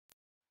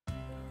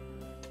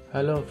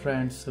Hello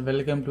friends,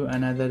 welcome to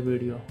another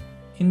video.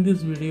 In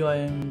this video I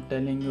am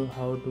telling you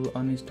how to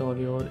uninstall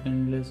your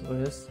Endless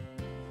OS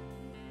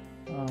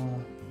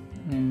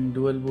in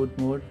dual boot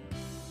mode,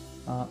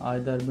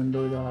 either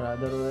Windows or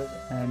other OS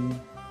and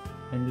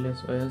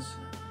Endless OS.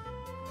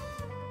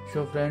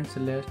 So friends,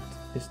 let's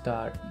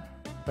start.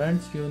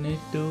 Friends, you need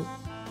to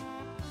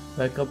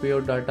back up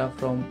your data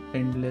from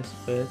Endless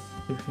OS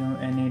if you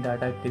have any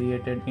data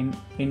created in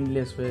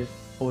Endless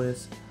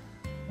OS.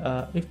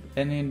 If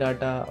any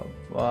data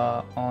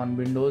on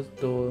Windows,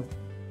 though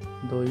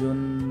you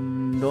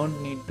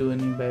don't need to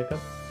any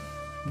backup,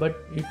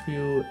 but if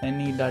you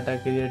any data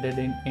created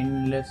in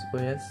Endless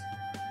OS,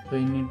 so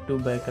you need to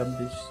backup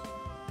this.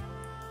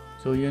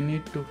 So you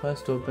need to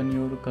first open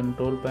your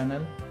control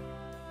panel.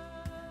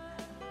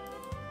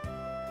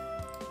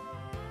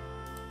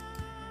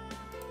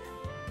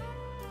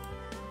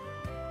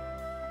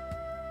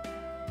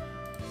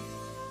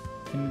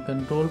 In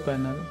control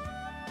panel,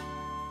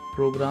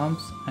 programs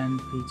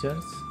and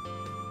features,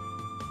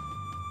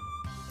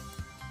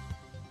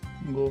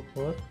 go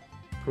for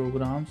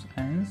programs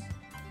and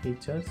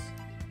features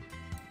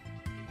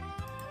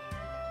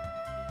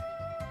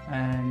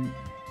and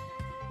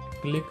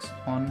clicks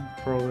on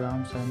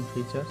programs and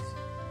features.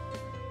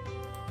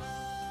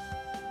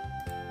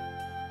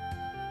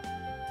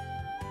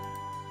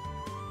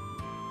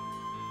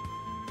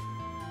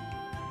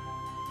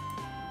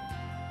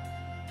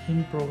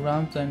 In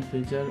programs and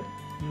feature,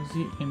 you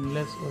see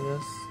Endless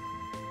OS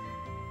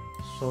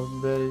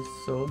software is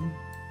shown.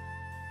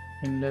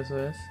 Endless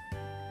OS.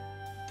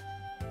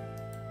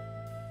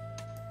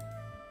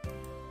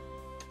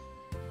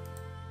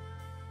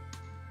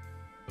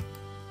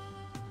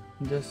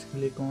 Just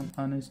click on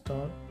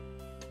uninstall.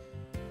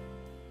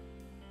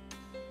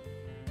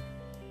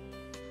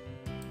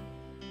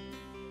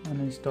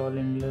 Uninstall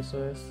Endless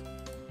OS.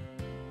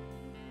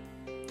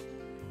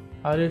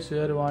 Are you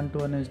sure you want to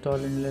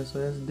uninstall Endless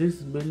OS?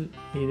 This will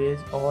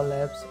erase all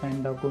apps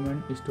and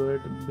documents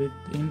stored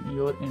within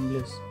your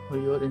Endless or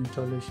your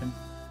installation.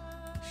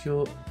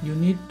 So you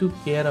need to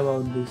care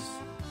about this,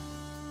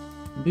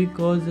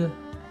 because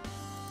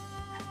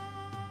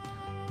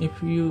if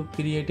you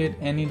created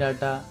any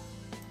data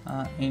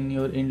in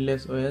your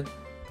Endless OS,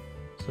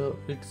 so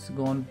it's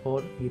gone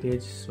for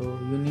erase. So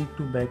you need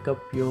to back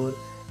up your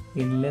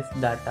Endless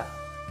data.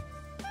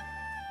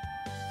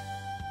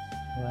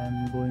 So I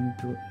am going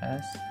to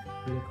S,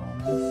 click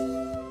on S.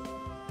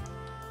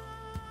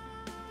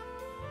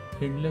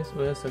 Endless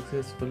OS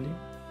successfully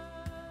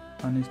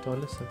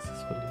uninstalled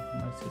successfully.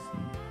 My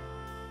system.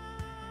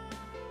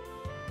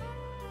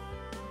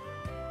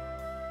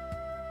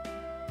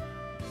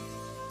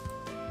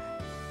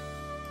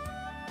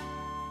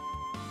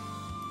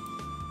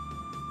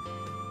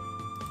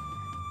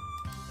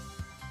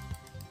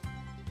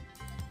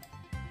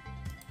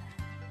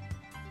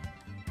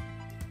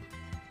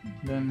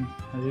 Then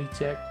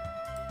recheck.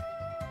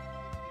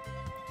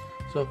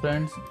 So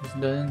friends, it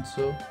doesn't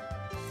show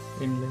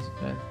Endless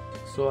OS.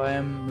 So I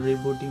am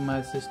rebooting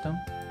my system,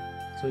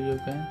 so you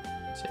can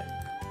check.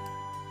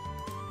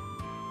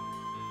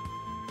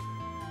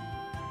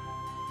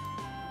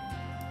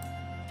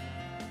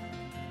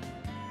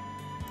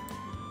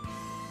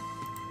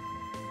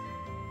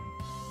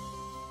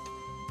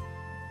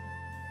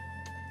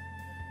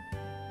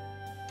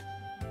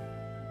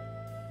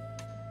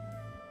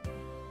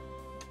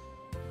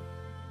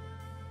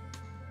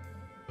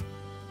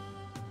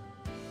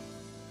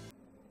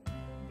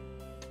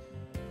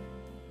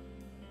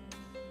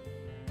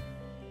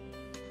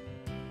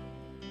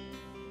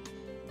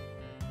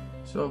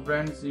 So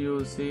friends,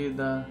 you see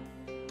the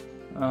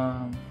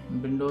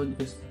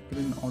Windows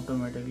screen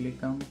automatically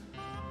come.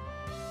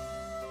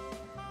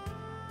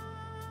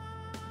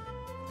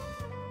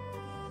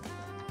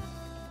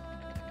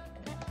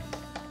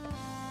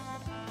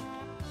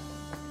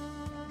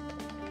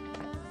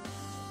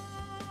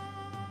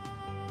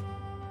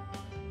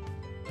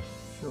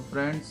 So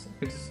friends,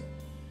 it's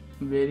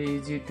very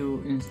easy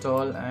to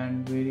install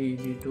and very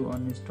easy to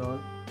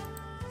uninstall.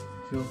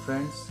 So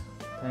friends,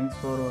 thanks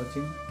for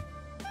watching.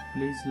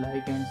 Please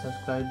like and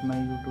subscribe my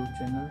YouTube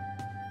channel.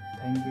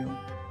 Thank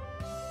you.